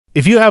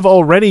If you have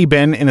already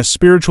been in a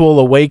spiritual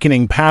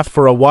awakening path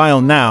for a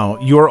while now,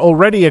 you are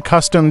already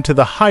accustomed to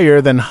the higher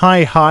than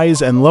high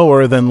highs and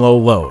lower than low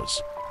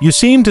lows. You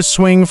seem to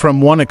swing from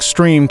one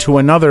extreme to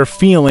another,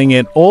 feeling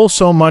it all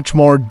so much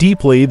more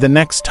deeply the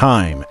next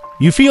time.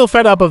 You feel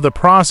fed up of the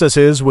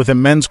processes with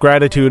immense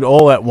gratitude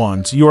all at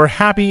once. You are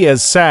happy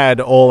as sad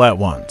all at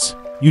once.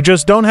 You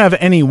just don't have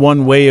any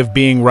one way of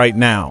being right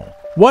now.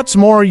 What's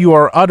more, you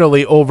are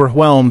utterly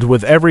overwhelmed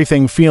with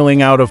everything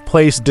feeling out of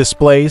place,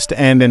 displaced,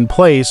 and in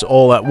place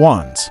all at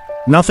once.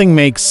 Nothing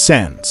makes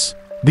sense.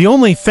 The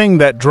only thing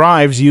that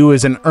drives you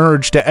is an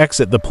urge to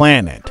exit the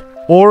planet,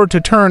 or to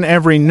turn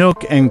every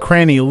nook and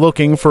cranny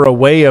looking for a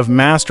way of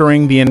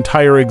mastering the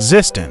entire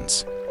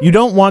existence. You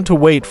don't want to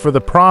wait for the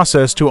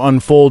process to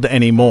unfold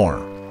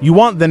anymore. You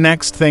want the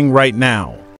next thing right now.